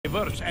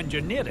reverse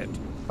engineer it.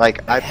 Like,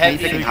 me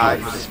picking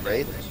Hyde for this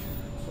Wraith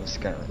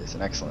is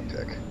an excellent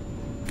pick.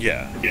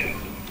 Yeah.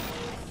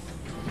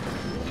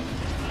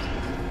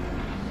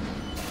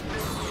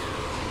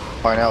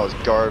 Parnell is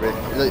garbage.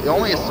 The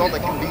only assault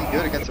that can be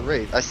good against a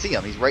Wraith. I see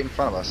him, he's right in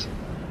front of us.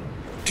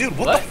 Dude,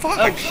 what the fuck?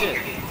 Oh shit.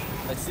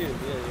 I see him,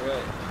 yeah, you're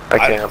right. I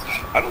can't.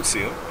 I don't see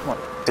him. Come on.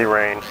 See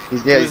Rain.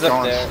 He's up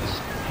going. there.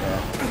 Yeah.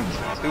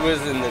 Who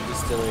was in the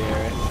distillery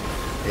area?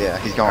 Yeah,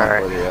 he's going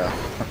Alright. for the,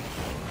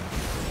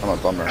 I'm a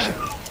bummer.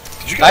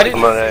 Did you I guys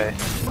didn't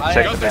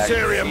check I the back.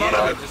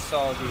 just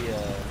saw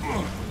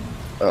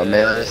the,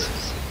 Melee.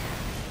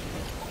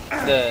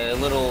 the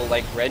little,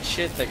 like, red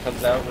shit that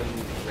comes out when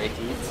Wraith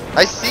eats.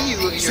 I see you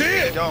in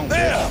your dome.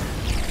 There!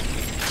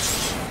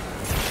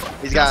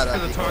 He's got To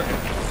the target.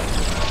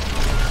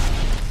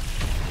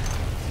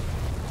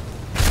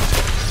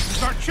 This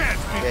is our chance,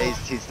 people. Yeah,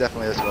 he's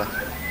definitely this way.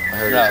 I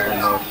heard No, he's on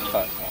north.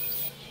 fuck.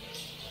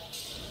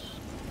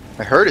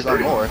 I heard he's on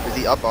north. Is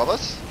he up above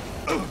us?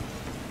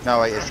 No,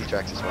 wait, yes, he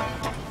tracks this way.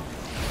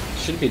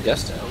 Should be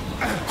Desto.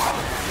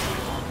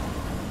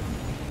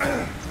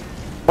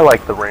 I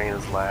like the Rain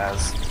as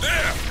Laz.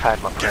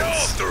 Hide my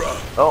prince.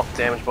 Oh,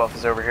 damage buff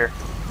is over here.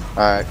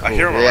 Alright, cool. I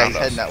hear him Yeah, around he's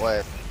us. heading that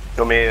way.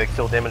 You want me to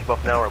kill damage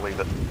buff now or leave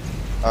it?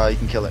 You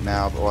can kill it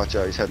now, but watch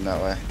out, he's heading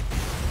that way.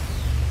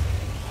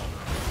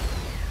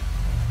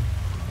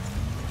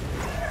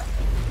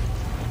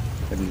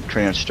 Heading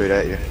pretty much straight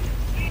at you.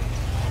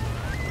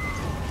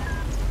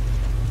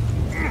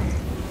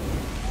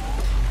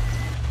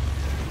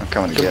 I'm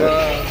coming to get it.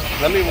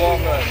 Let me walk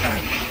up.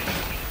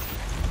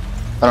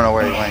 I don't know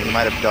where he went. He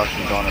might have ducked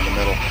and gone in the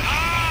middle.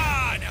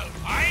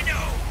 I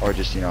know. Or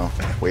just,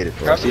 waited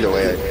for us. Either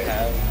way,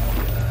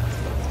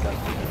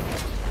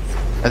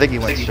 I think he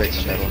went straight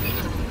to the middle.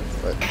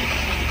 But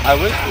I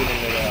was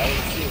reading it, I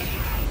didn't see it.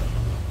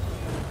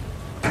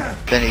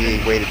 then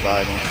he waited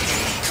by me.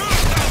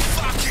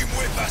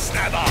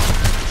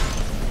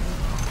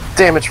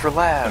 Damage for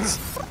Laz!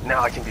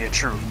 Now I can be a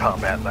true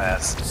combat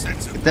Laz.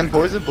 Get them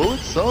poison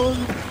bullets, son!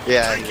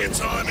 Yeah,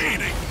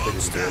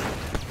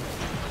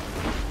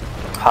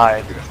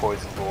 Hide with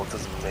poison bullets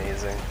is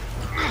amazing.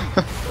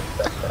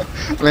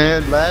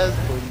 man, last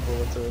poison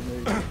bullets are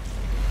amazing.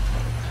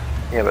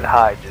 Yeah, but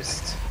Hide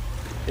it's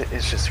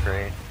just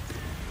great.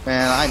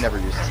 Man, I never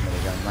use this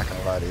minigun, I'm not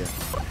gonna lie to you.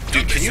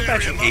 Dude, can you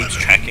imagine Abe's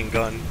tracking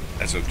gun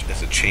as a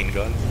chain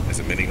gun, as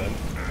a minigun?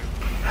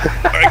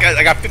 Alright guys,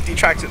 I got 50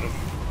 tracks in them.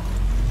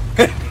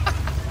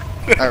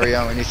 Alright,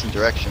 Rion, we need some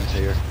directions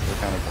here. We're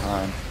kind of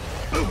behind.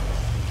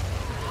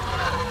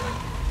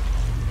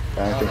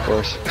 Got anything for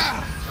us?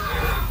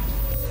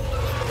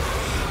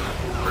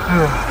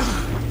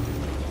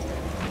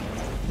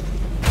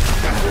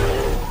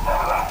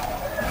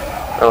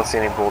 I don't see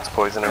any bullets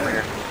poison over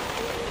here.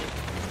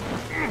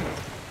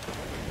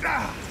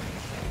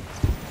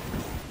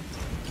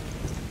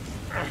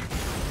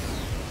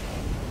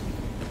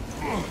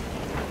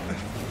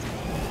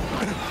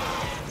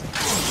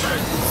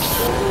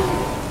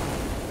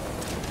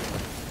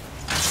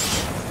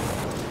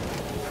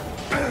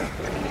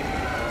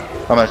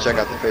 I'm gonna check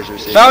out the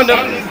fissures. Found him!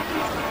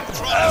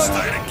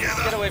 Get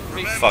Get away from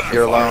me. Fuck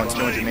You're alone,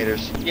 200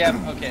 meters. Yeah,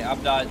 okay,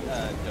 I'm not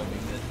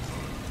doping this.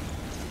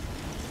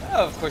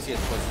 Oh, of course he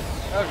has poison.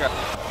 Oh god.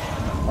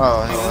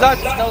 Oh, This is hell, not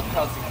stealth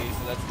constantly,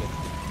 so that's good.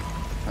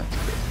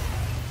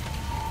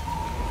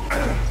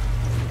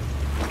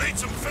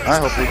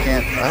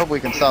 I hope we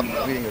can stop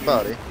beating your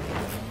body.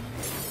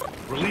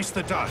 Release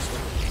the dust.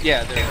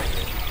 Yeah, they're right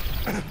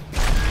here.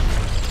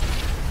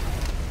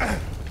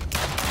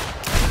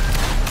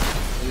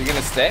 Is he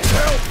gonna stay?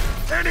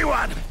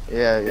 Anyone?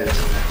 Yeah, yeah.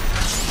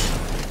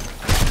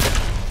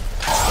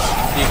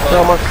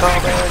 Someone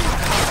coming!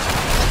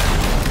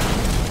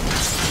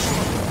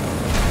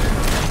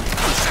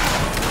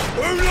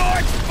 Who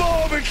likes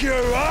barbecue,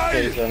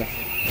 eh?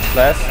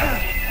 Last?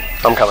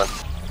 I'm coming.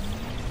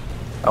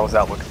 I was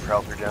out looking for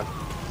Alpha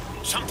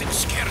Something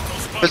scared of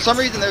those For some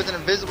reason, there's an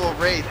invisible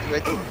Wraith.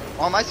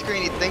 On my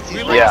screen, he thinks he's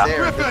Release right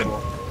there. Griffin!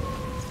 Invisible.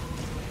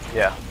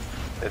 Yeah.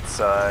 It's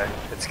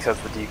because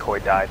the decoy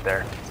died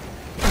there.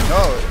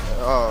 No.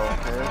 Oh,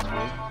 okay, that's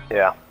weird.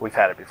 Yeah, we've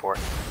had it before.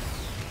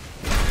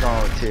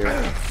 Oh, it's here.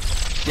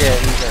 Yeah,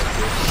 he's right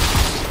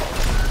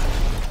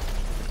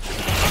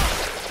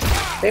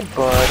here. Hey,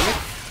 buddy.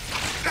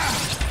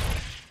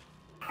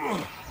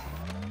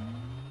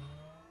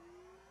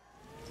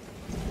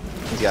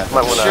 He's got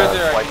Might wanna Sure,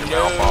 there wipe are your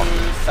mouth off. no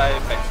side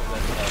effects of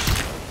that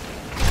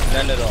stuff.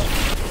 None at all.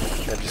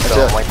 Yeah, just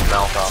don't wipe your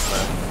mouth off,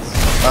 man.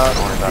 Don't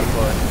worry about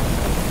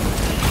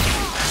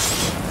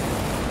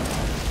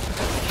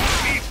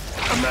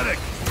A medic. it.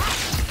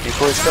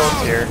 Decoy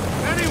stone's here.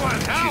 Anyone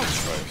help?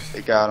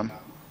 They got him.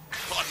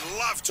 I'd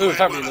love Ooh, add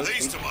probably one of those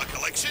these two. to my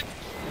collection.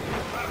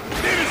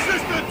 Need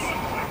assistance.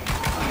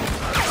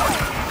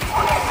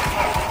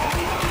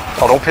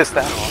 Oh, don't piss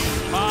that off.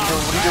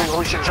 What are you doing?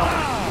 Holy shit, jump!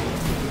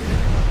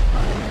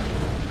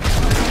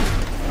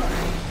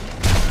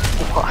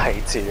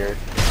 Why, dear?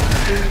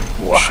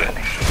 Why?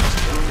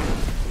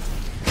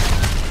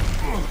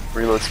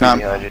 Reload speed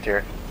behind you,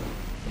 dear.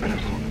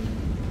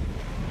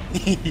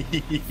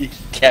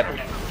 Cabot.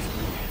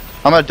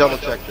 I'm gonna double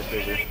check the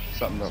figure.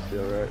 Something don't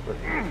feel right. But...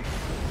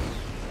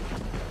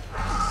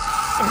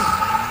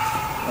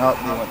 Oh,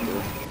 he went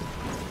through.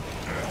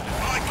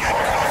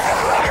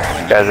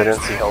 Guys, I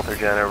didn't see health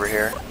regen over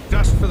here.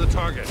 Dust for the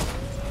target.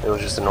 It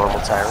was just a normal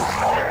tyrant.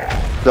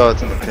 No,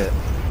 it's in the pit.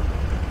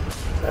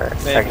 Alright,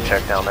 I can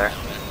check down there.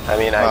 I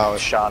mean, I Wow.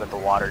 shot at the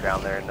water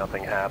down there and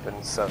nothing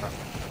happened, so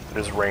it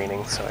was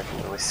raining, so I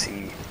can really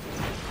see.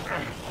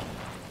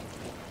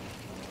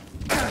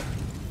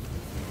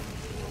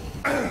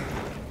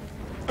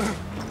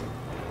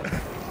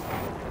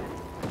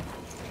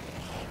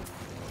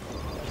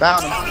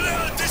 Found him.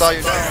 Saw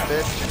you down,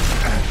 bitch.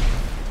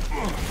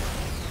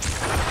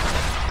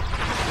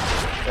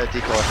 That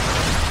decoy.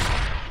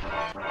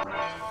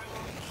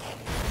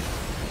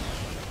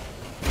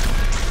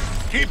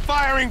 Keep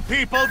firing,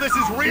 people. This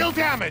is real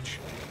damage.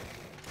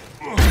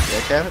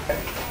 Yeah, Cabot?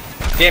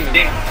 Damn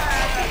it.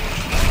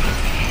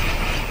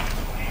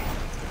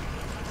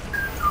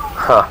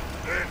 Huh.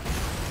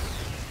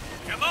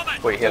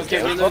 Wait, he has Don't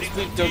get damage reload buff?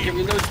 speed. Don't get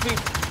reload speed.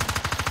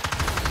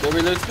 No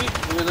reload speed.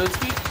 No reload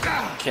speed.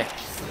 Okay.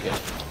 Good.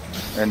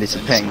 I need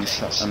some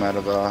pings. I'm out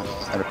of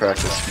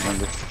practice.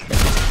 Remember?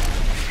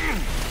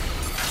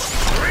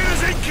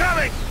 Arena's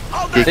incoming.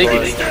 I'll Thank take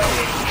you. it still.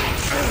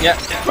 Yeah.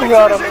 We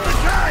got him.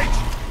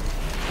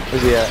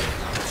 Where's he at?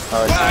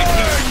 Oh,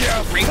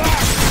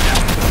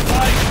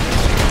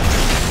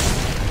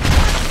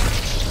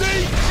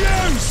 Need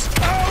juice!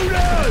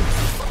 Owners!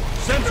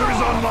 Sensor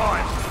is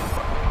online.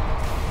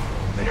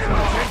 Make some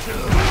attention.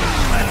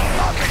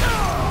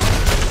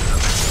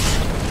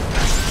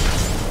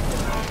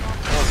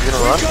 Oh, he's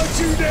gonna run? Got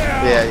you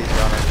down! yeah, he's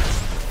running.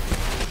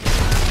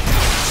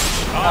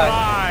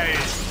 Alright!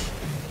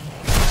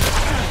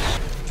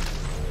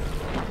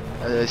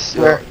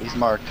 He's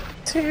marked.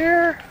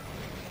 Tear.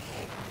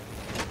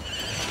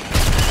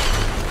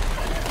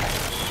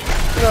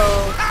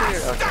 No, tear.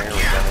 Okay, here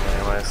we go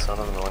anyway, so it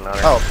doesn't really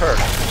matter. Oh, perk.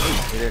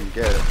 He didn't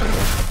get it.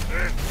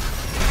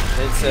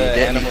 It's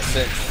didn't. Animal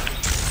 6.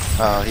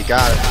 Oh, he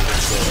got it.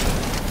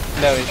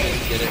 No, he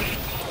didn't get it.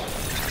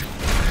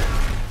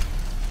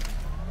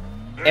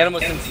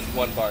 Animal Sense is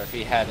 1 bar. If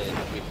he had it,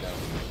 we'd know.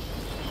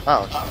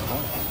 Oh,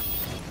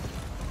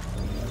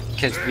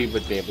 Because we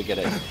would be able to get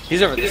it.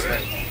 He's over this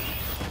way.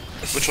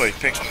 Which way?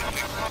 Pink.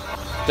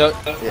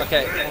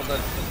 Okay, hold on.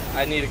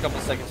 I need a couple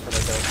seconds for my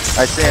dog.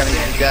 I see him.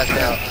 He dashed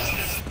out.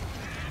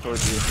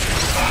 Towards you.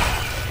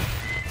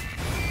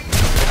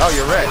 Oh,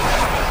 you're right.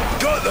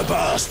 Got the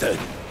bastard!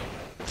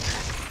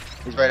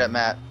 He's right at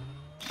Matt.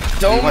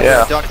 Don't. He went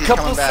Yeah. to the duck, he's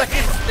Couple coming back.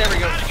 seconds. There we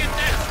go.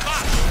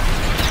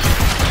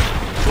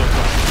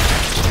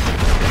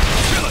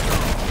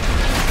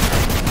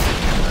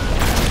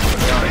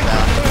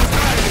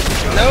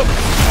 Nope.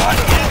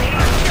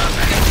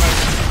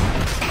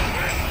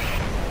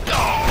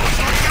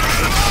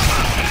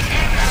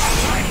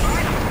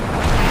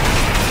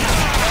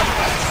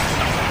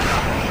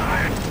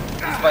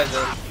 By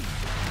the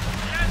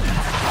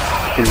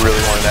He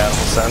really wanted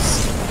animal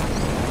sense.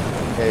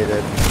 Yeah, he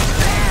did.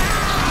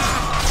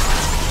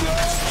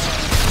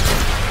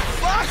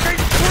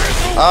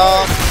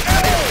 I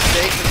made a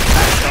mistake with the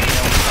tire jumping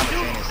almost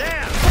simultaneously.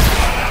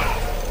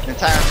 The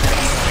tire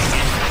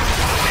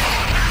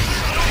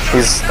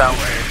He's down.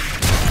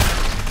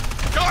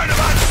 Kind of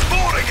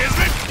unsporting,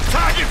 isn't it?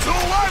 Targets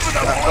all over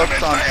the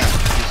focus on place, him.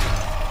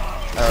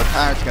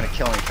 Tire's gonna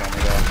kill me for me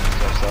though.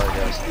 So sorry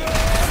guys.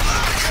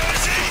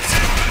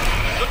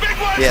 The big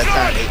one's Yeah,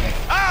 Tire good. ate me.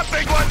 Ah,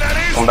 big one that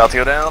is. I'm about to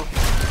go down.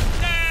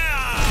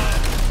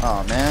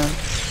 Oh man.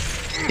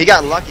 He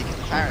got lucky because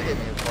the tire hit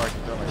me before I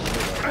could throw my shield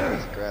out.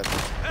 He's grabbed me.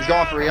 He's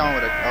going for Rion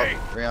with a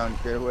Rion,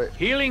 get away.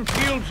 Healing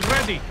fields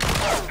ready.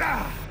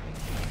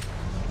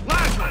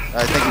 Lazarus.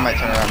 I think he might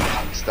turn around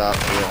and stop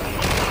Rion.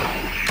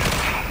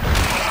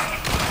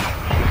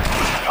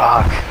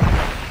 Fuck.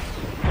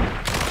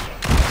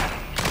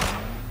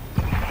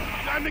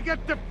 Time to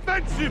get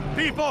defensive,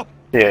 people.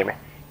 He ate me.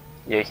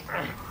 Yay.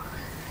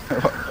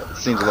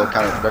 Seems a little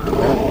counterproductive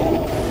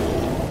there.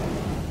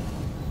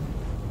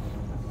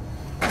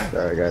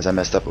 Sorry guys, I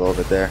messed up a little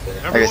bit there.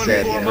 Like I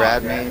said, he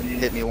grabbed me,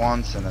 hit me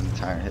once, and then the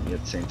tire hit me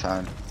at the same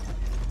time.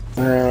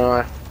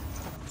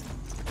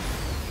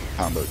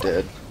 Combo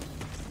dead.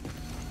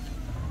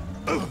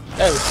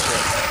 Oh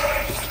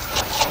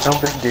shit. No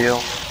big deal.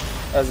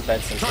 That was a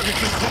bad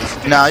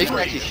sentence. No, you can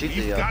actually shoot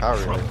the power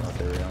relay out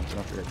there, Rion, so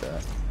don't forget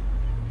that.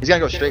 He's gonna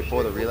go straight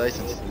for the relay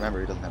since, remember,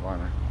 he doesn't have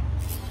armor.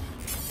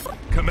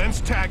 Commence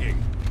tagging.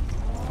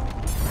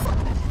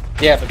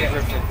 Yeah, but the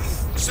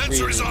Griffin's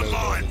Sensor is really low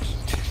online. damage.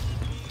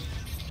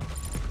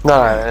 No,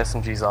 that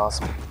SMG's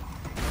awesome.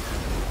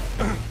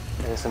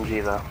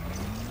 SMG though.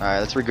 Alright,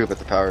 let's regroup at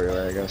the power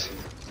relay, I guess.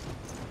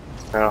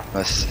 No.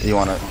 Unless you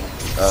wanna,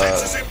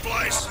 Sensors in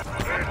place.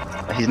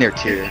 he's near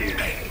tier.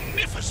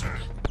 Magnificent.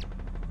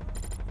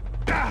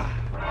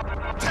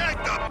 Tag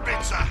the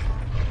bitzer.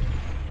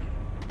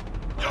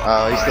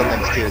 Oh, he still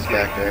thinks tier's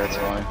back there, that's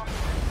fine.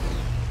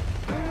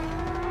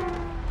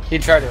 He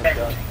tried to have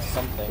done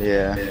something.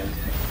 Yeah.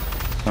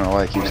 I don't know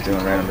why he keeps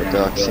doing random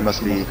ducks. He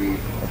must be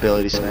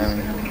ability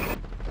spamming.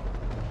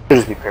 Could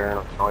just be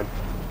paranoid.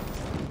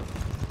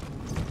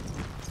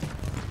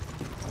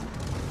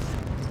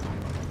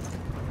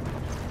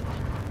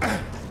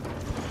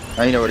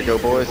 Now you know where to go,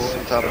 boys.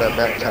 On top of that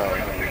back tower.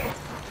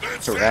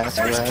 Harass.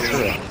 Yeah.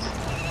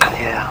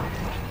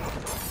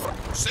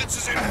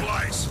 Sensors in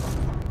place.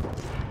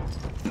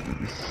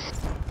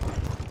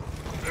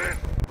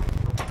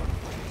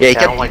 Yeah, he I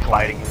don't kept like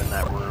fighting him in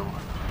that room.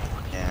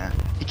 Yeah,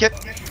 he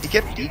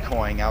kept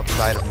decoying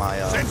outside of my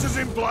Sensors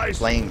in place.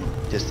 flame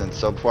distance.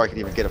 So before I could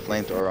even get a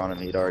flamethrower on him,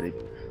 he'd already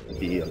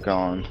be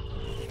gone.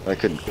 But I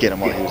couldn't get him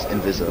while he was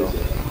invisible.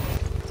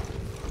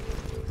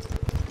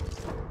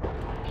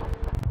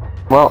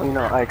 Well, you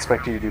know, I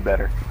expect you to do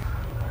better.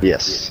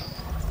 Yes,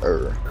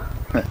 but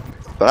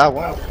I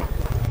won't.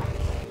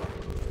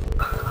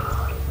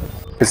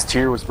 His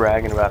tier was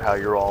bragging about how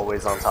you're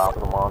always on top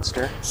of the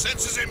monster.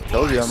 Sensors in place.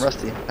 Told you I'm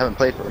rusty. Haven't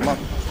played for a month.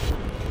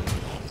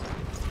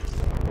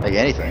 Like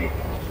anything.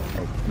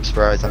 I'm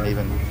surprised I'm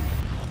even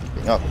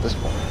getting up at this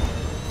point.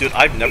 Dude,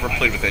 I've never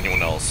played with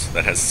anyone else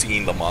that has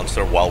seen the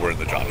monster while we're in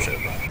the dropship.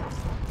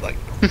 Like,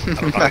 I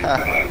don't know how you do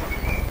that.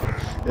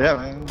 Yeah,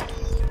 man.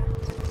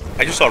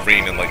 I just saw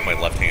rain in like my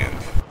left hand.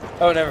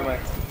 Oh, never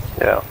mind.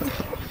 Yeah.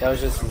 That was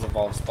just his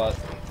evolved spot.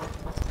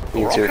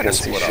 You two kinda can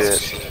see split up.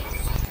 shit.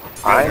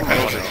 I'm on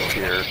his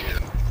tier.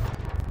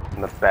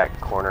 In the back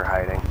corner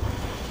hiding.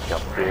 You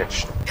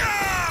bitch.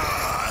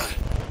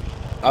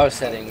 I was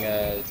setting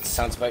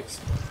sound spikes.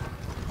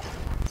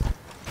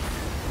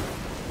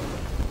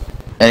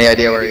 Any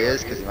idea where he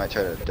is? Because he might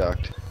try to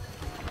abduct.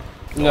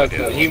 No,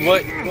 idea. he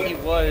was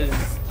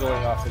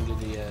going off into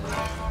the.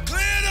 Clear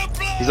the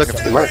blast. He's looking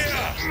for Perks.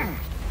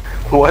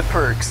 What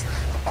perks?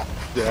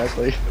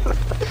 Exactly.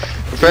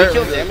 Did we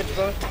kill damage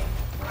bone?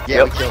 Yeah,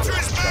 Yep. we killed it.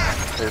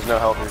 There's no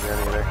health regen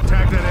either.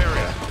 Attack that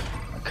area.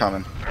 I'm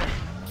coming.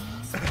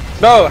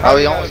 No. Oh,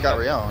 he almost got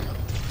Rion.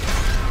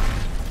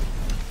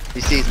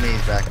 He sees me,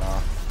 he's backing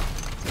off.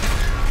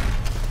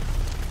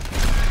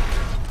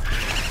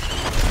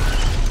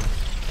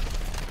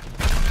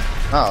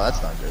 Oh,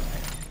 that's not good.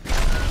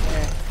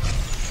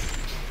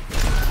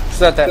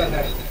 It's not that.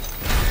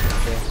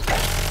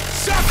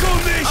 Suck on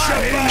this,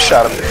 you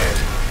Shot him dead.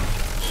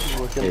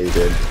 Yeah, he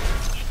did.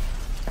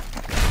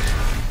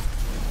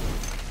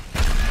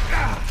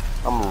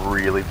 I'm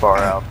really far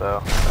out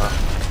though. So I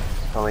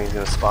don't think he's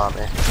gonna spot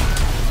me.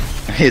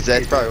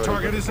 That's probably what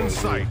Target he's is in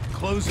looking for. sight.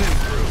 Close in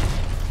through.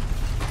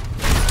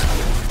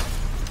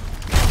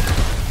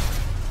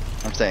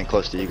 I'm staying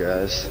close to you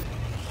guys.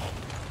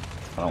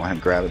 I don't want him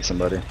grabbing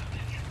somebody.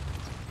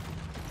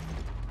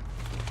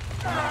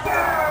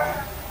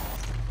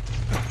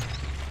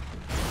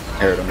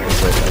 Heard him. He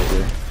was right back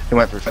here. He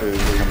went for food.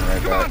 He's coming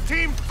right Come on, back.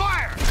 team,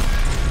 fire!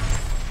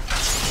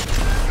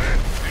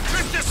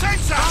 Drift the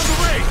sensor on the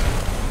way!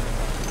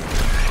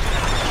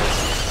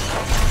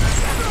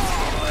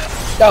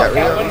 No, Got that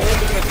Rio. one hit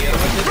me with the other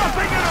one.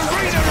 Dropping an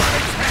arena of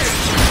its head!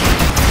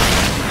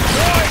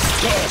 Nice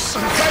toss!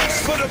 Thanks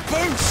for the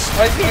boost!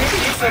 Why is he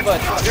hitting you so much?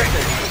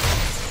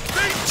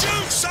 Big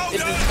juice, It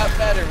soldier! does not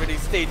matter when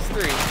he's stage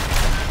 3. Give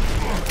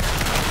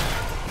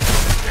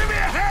me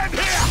a hand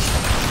here!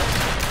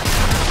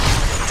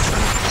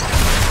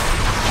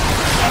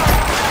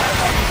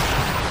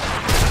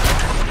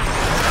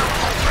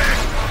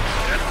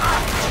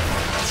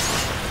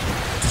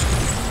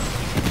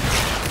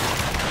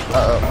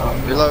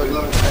 Uh-oh. Reload.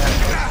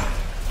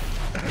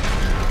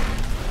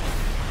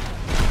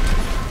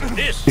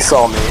 He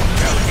saw me.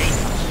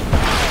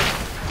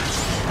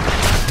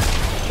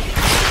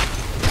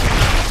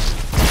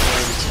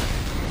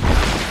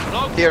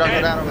 Here, don't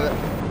go down over there.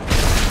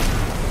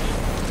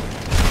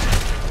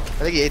 I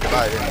think he ate the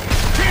body, didn't he?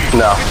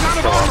 No.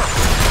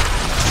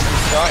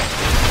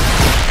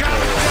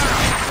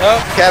 Oh,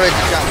 Cabot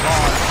just got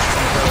gone.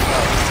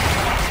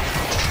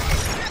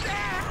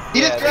 He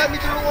just grabbed me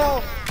through the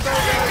wall.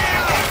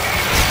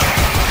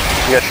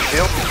 You got your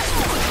shield?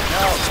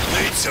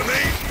 Need some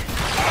eat!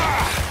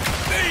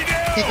 Need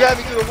help! He grabbed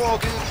me through the wall,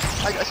 dude.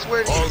 I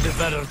swear to you. All the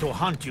better to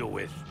hunt you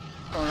with.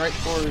 Going right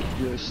for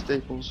you,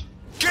 Staples.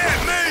 Get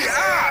me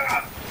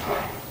out!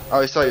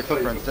 Oh, he saw your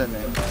footprints, didn't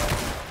he?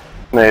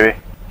 Maybe.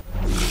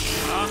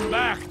 Come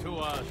back to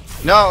us.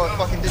 No, it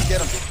fucking didn't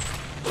get him.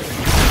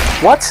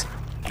 What?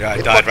 Yeah, I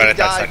It died fucking right at that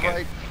died second.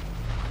 right-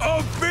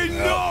 I've been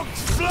knocked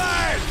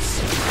flat!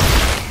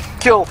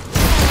 Kill.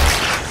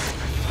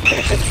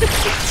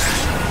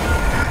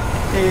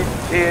 He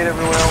ate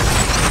everyone else.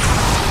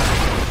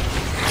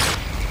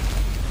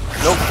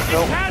 Nope.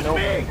 No,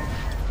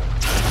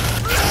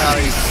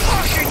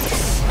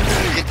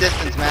 get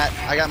distance, Matt.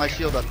 I got my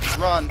shield up.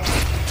 Run.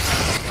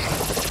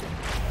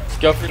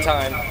 go for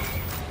time.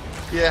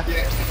 Yeah.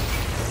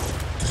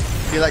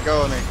 He let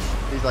go of me.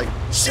 He's like,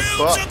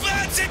 Shield's fuck.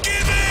 about to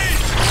give in!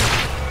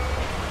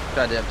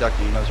 Goddamn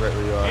ducky, he knows right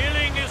where you are.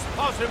 Healing is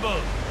possible.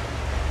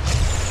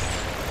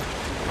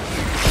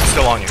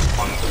 Still on you.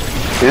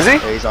 Is he?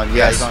 Yeah, he's on.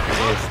 Yeah, he's on.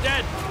 Almost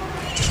dead.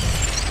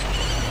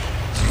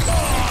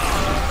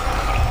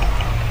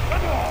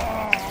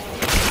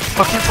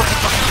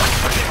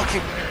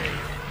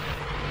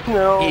 Fucking.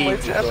 No, He my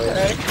deployed.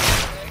 jetpack.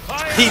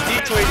 He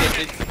deployed it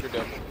in super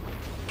dumb.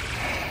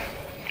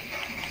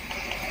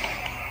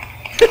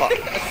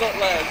 Assault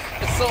labs.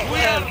 Assault We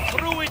are labs.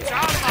 through its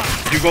armor.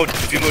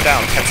 If you go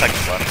down, 10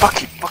 seconds left.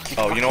 Fuck you, fuck you.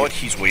 Oh, you know what?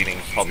 He's waiting.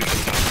 Probably.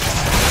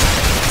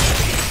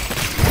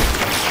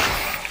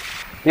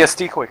 Yes,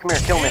 decoy, come here,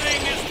 kill me.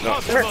 Killing is Come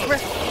possible. here,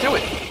 do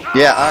it.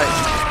 Yeah, alright.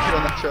 Get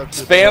on that truck.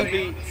 Spam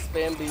B.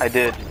 Spam B. I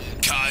did.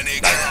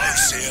 Keine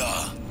Chance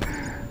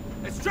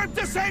here. Strip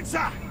the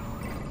sensor.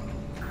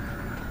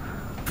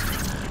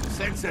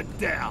 Sensor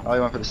down. Oh,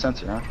 you went for the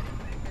sensor, huh?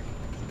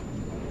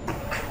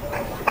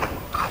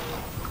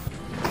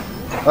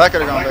 Well, that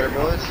could have gone better,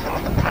 boys.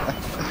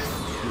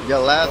 You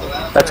got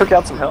laughed. That took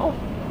out some hell.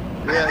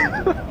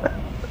 Yeah.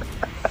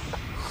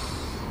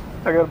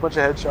 I got a bunch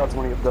of headshots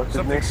when he abducted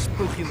me. Something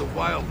spooky in the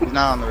wild. He's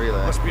not on the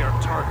relay. Must be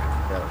our target.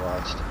 Got it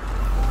watched.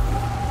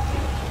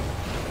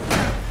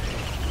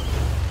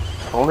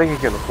 I don't think he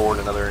can afford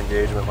another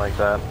engagement like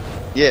that.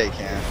 Yeah, you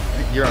can.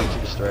 You're on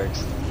 2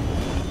 strikes.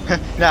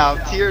 Now,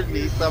 tiered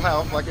me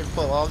somehow fucking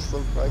pull off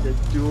some fucking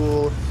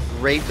dual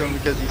rape him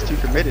because he's too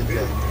committed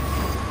thing.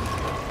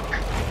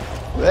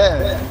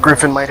 Man.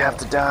 Griffin might have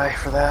to die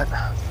for that.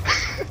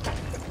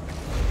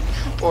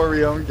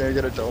 Orion gonna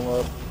get a dome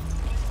up.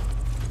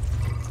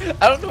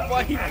 I don't know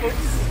why he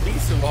focuses me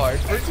so hard.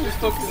 First he was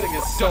focusing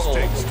his soul.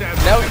 take stab.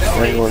 Now he's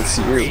Anyone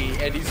focusing see you? me,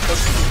 and he's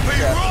focusing Be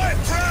me. right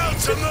proud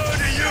to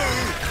murder you.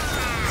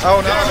 Oh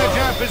no! Damage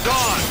app is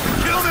on.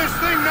 Kill this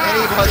thing now.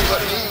 Anybody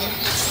but me.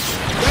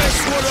 That's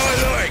what I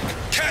like.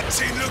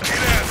 Captain looking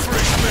out for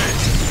his men.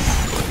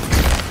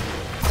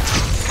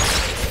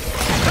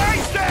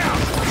 Face down.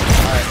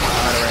 Alright, I'm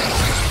out of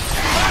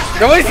range.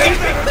 Nobody's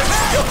even.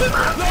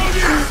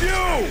 Loading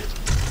fuel.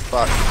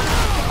 Fuck.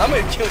 I'm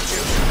gonna kill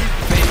you.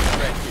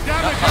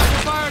 Damage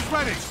amplifier's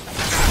ready.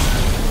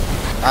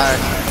 Alright,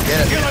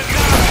 get Kill it. it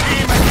now,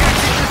 team, and get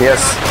you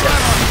Yes.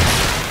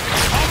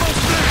 almost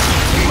there.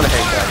 I'm gonna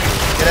hang back.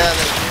 Get out of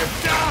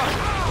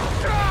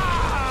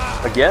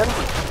there. Again?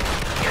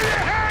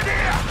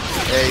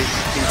 Yeah, he's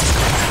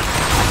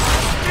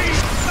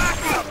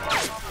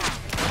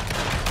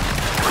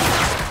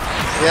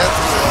yeah.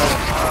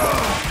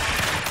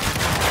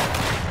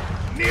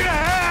 Need a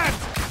hand.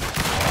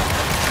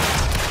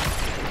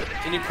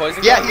 Can you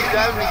poison Yeah, him? he's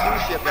driving me through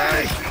shit,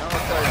 guys. I don't know what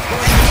to tell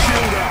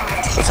you.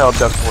 That's how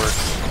duct works.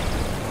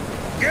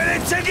 Get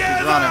it He's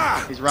together.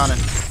 running. He's running.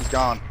 He's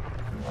gone.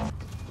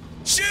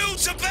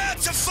 Shield's about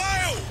to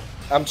fail.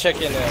 I'm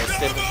checking No more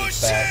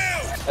Stimpson's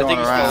back. shield. I think Going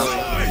he's around.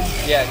 following.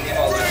 Yeah, he's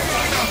following.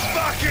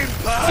 Fucking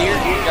Here,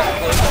 power. you got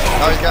close.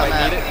 Oh, he's got Might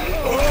mad. need it.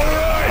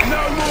 Alright,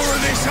 no more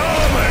of this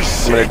armor I'm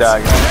shit. gonna die,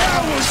 guys.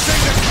 Now we'll see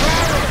the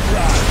crowd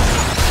run.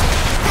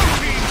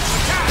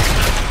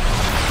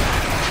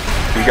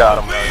 You got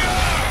him, guys.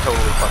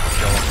 Totally fucking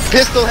kill him.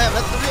 Pistol him.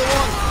 That's the real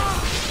one.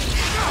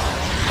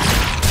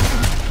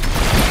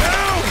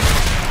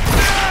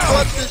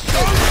 What's this shit?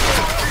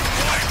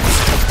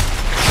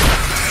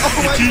 Oh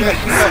my god.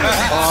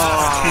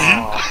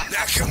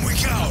 Now can we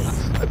go?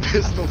 I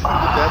pistol him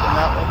to death in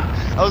that one.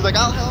 I was like,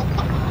 I'll help.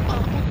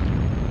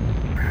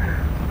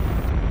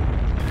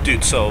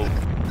 Dude, so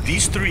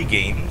these 3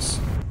 games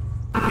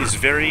is a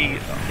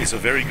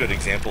very good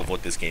example of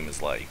what this game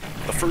is like.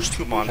 The first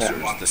 2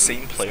 monsters, the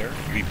same player,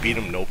 we beat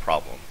him no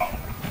problem.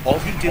 All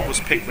he did was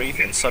pick Wraith,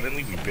 and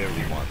suddenly we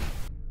barely won.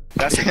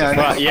 That's a Yeah, I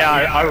know. difference. Yeah,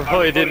 I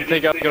really didn't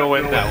think I was gonna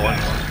win that one.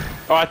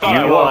 Oh, I thought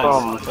I You,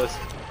 was.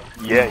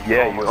 yeah,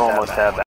 you almost have that.